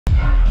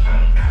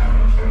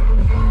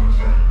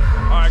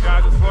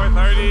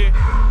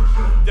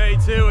4:30. Day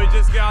 2, we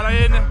just got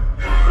in. We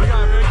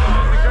got Victim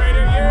at the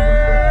crater.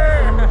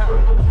 Yeah!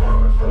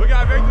 We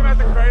got Victim at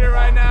the crater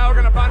right now. We're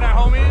gonna find our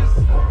homies,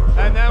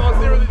 and then we'll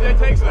see where the day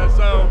takes us.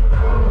 So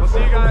we'll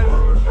see you guys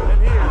in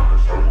here.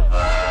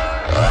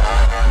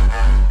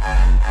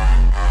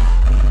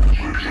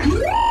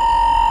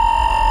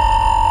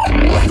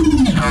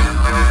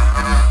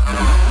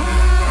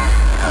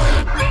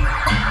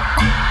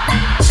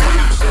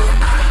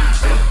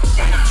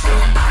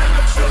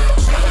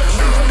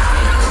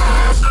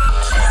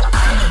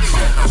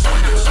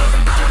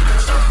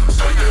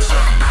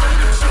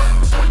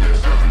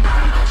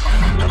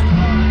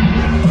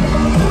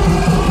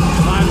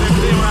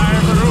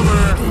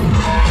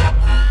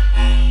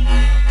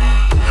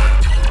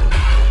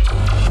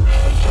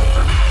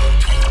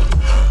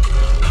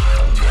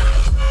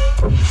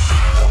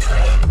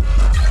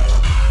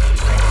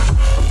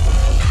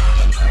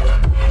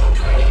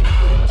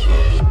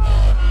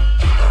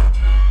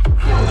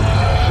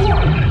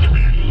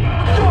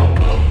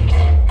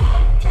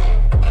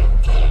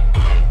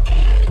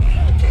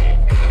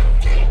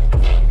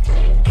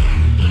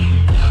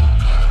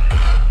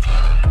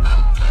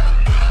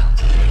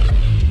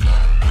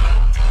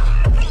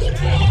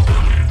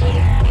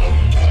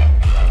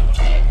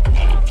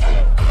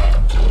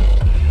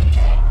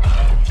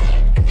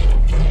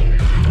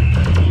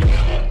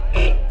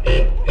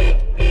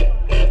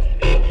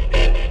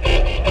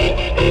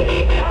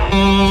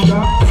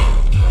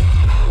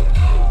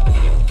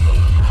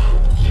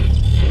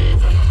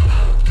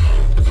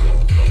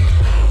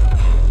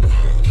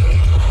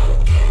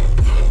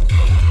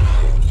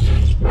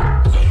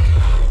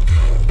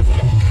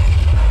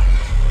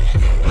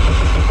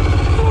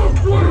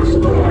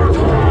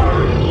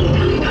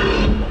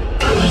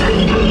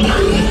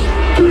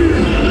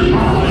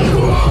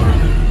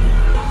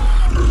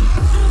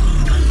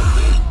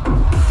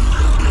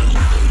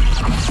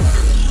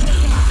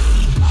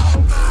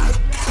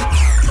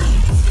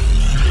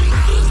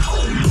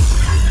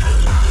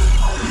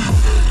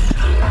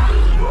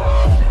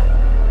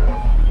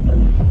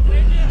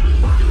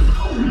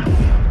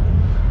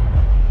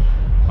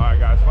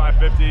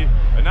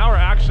 And now we're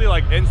actually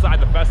like inside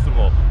the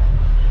festival.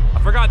 I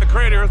forgot the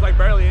crater is like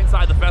barely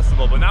inside the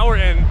festival, but now we're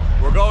in.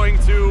 We're going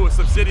to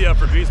Subsidia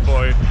for Beast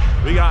Boy.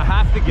 We got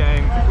half the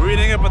gang. We're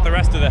meeting up with the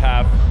rest of the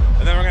half,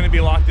 and then we're gonna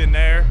be locked in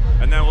there,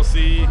 and then we'll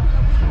see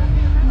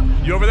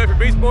you over there for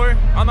Beast Boy.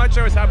 I'm not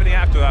sure what's happening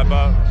after that,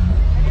 but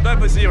we'll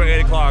definitely see you at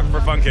 8 o'clock for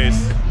Fun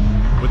Case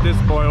with this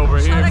boy over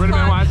here. Pretty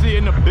man, I see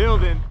in the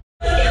building.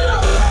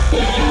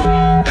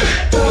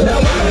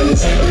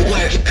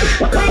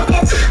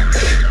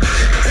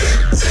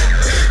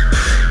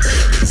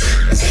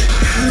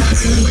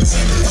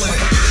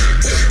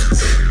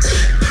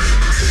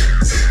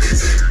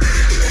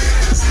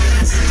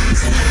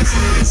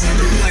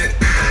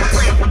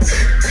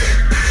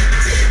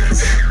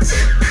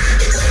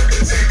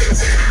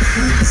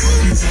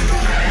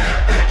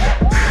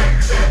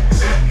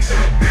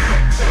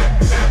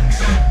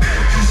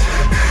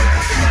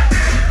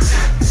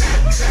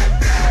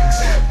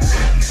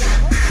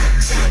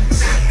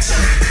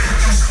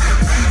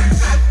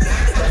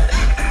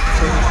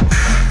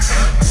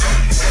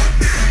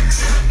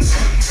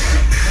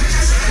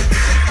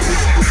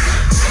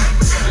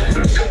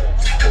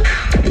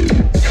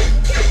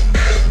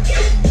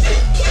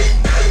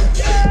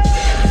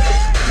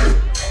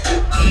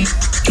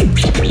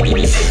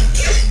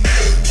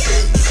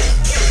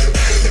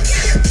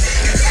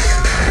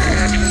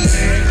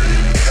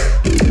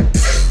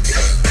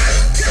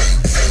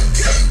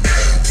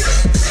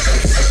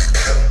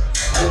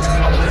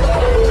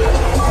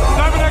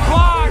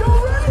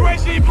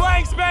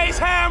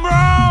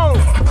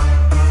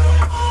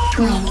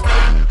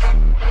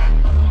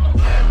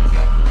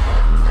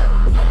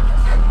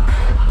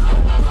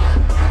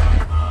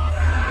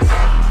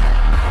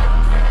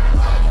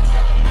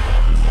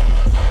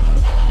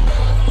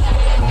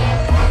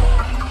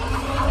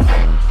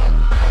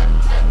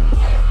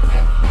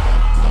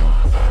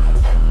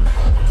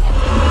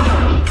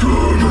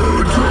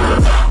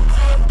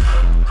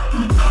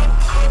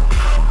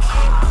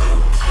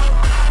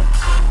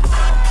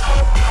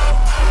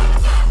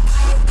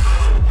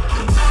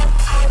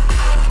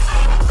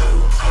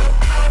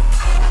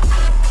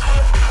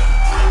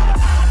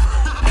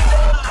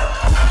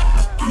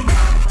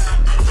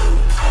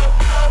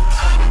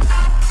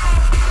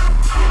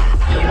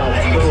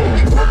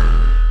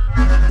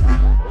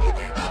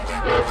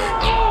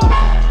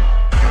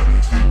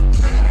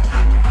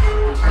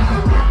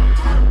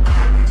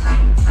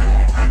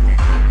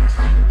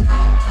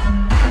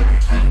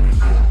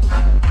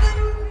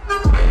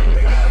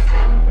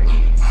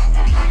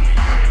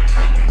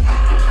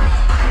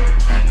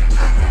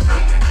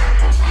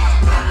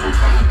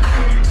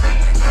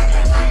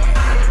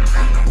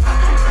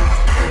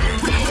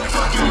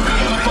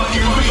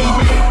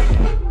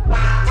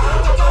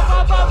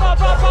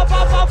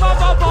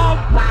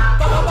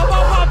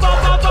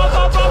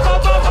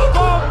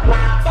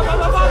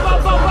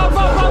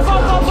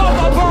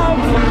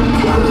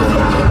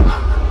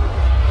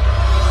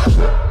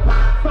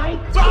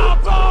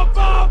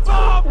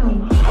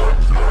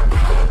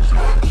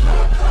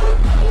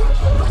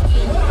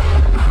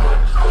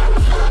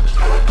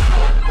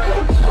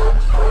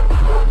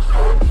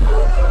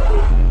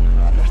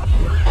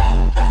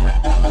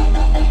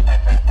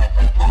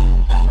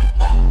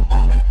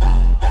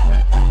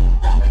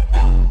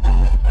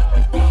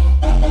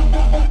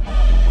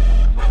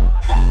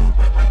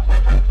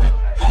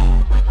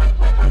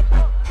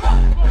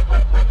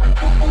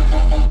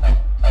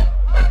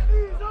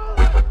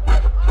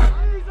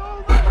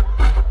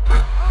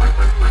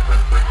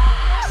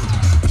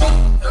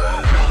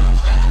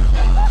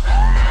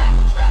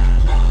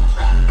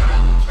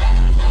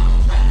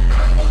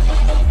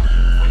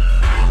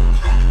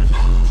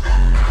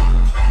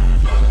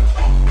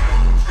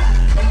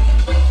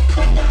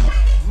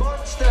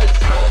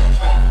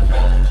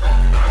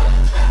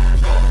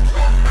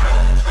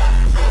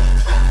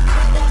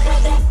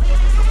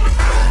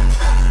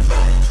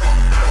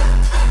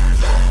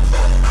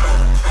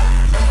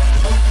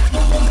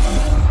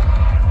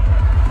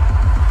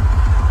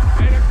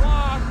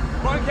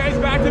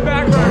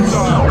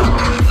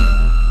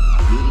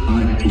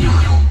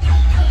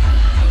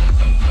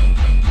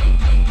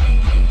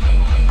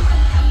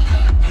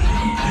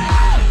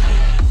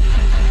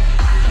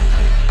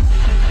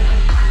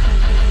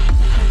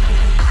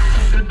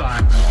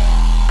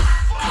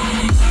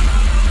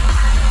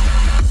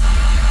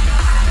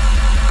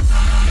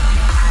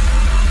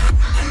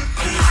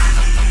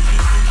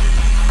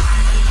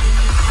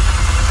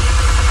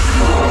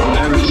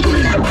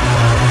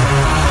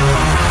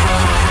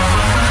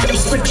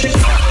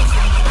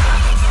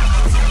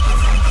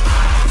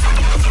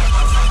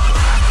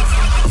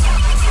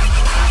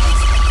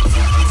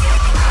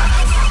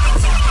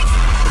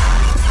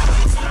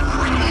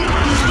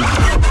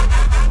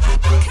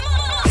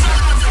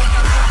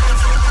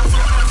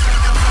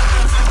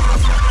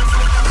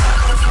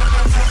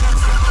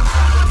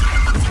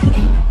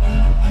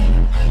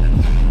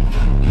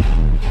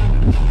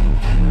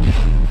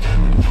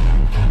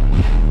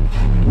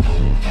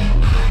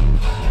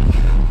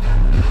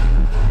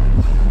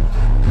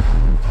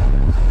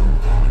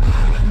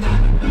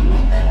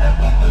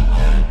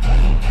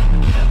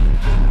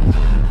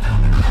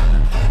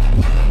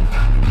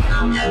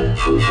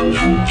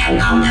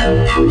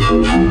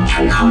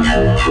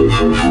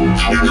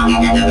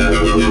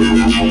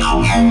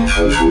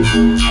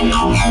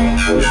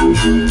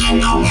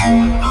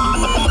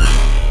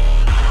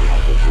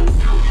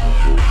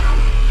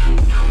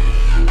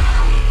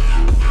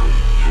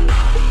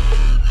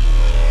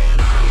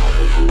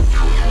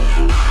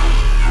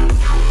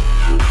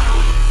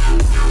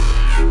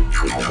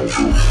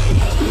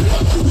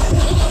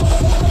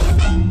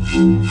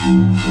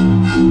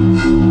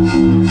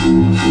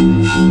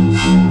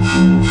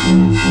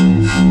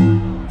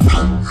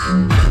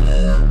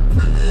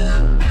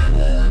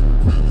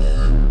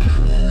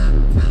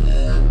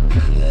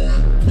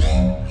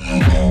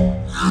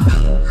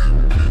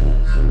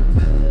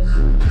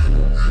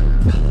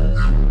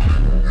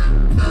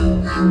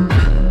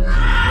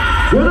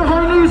 With the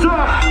high knees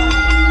up.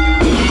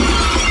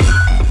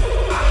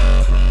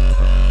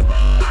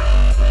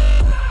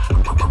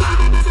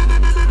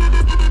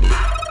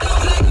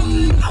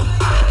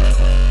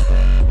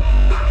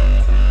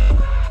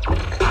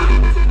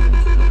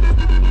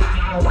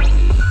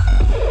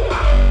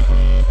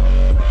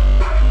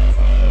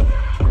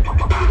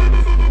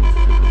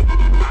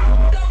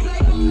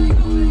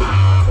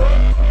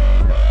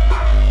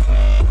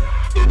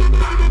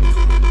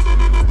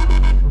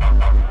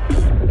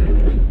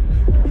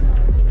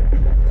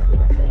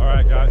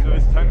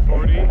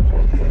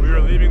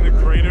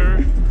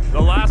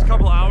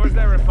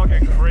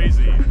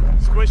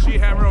 Squishy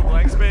hammer of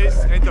blank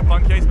space into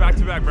fun case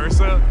back-to-back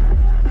Versa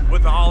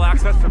with the all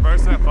access to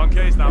Versa and fun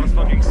case. That was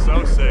fucking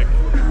so sick.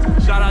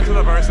 Shout out to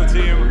the Versa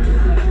team.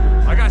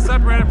 I got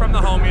separated from the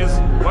homies,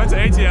 went to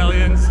AT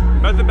Aliens,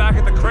 met them back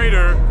at the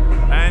crater,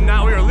 and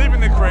now we are leaving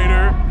the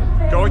crater,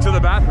 going to the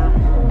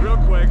bathroom real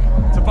quick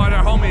to find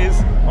our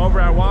homies over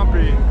at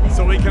Wampy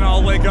so we can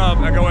all wake up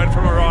and go in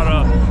for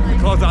Marana and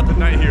close out the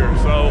night here.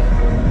 So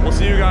we'll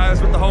see you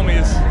guys with the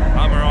homies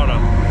on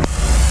Marana.